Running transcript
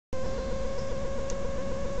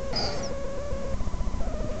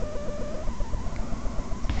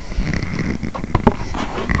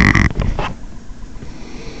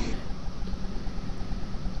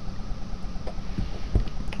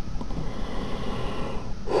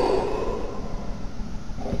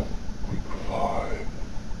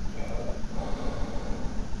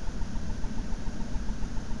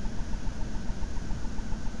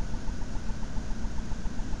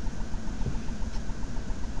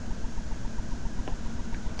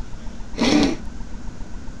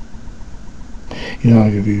You know,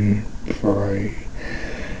 I'll give you, before I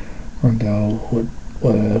run down what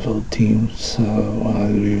NFL teams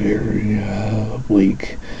want to be very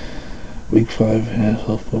week 5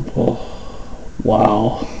 NFL football.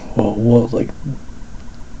 Wow. Well, what, like,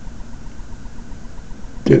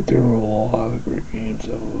 there were a lot of great games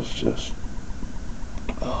that was just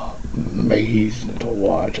amazing to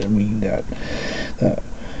watch. I mean, that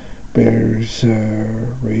Bears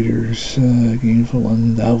Raiders game for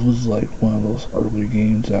London, that was like one of those early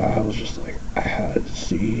games that I was just like, I had to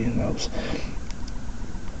see, and I was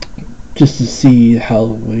just to see how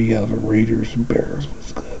the way the Raiders and Bears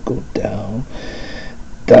was gonna go down.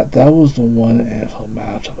 That was the one NFL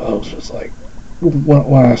matchup I was just like,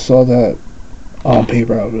 when I saw that on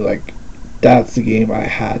paper, I was like, that's the game I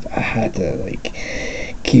had to like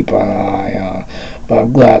keep an eye on. But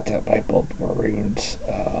I'm glad that my Baltimore Ravens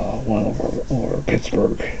won over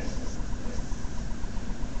Pittsburgh.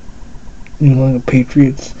 New England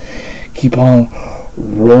Patriots keep on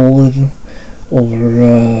rolling over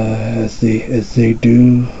as they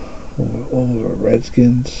do over the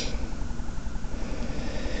Redskins.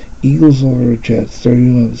 Eagles over Jets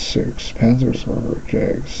 31-6. Panthers over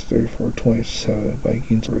Jags 34-27.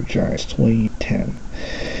 Vikings over Giants 20-10.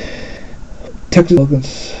 Texas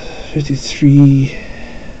Falcons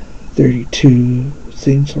 53-32.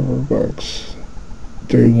 Saints over Bucks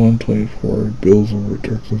 31-24. Bills over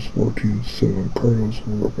Texans 14-7. Cardinals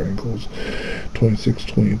over Bengals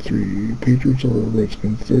 26-23. Patriots over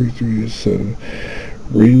Redskins 33-7.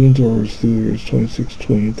 Ravens over Steelers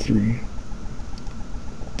 26-23.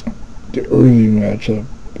 The early matchup: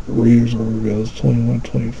 Raiders over Bills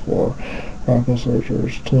 21-24. Broncos over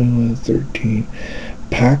Chargers 21-13.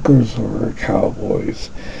 Packers over Cowboys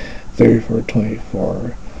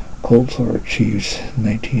 34-24. Colts over Chiefs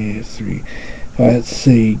 19-3. If I had to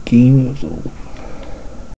say game of the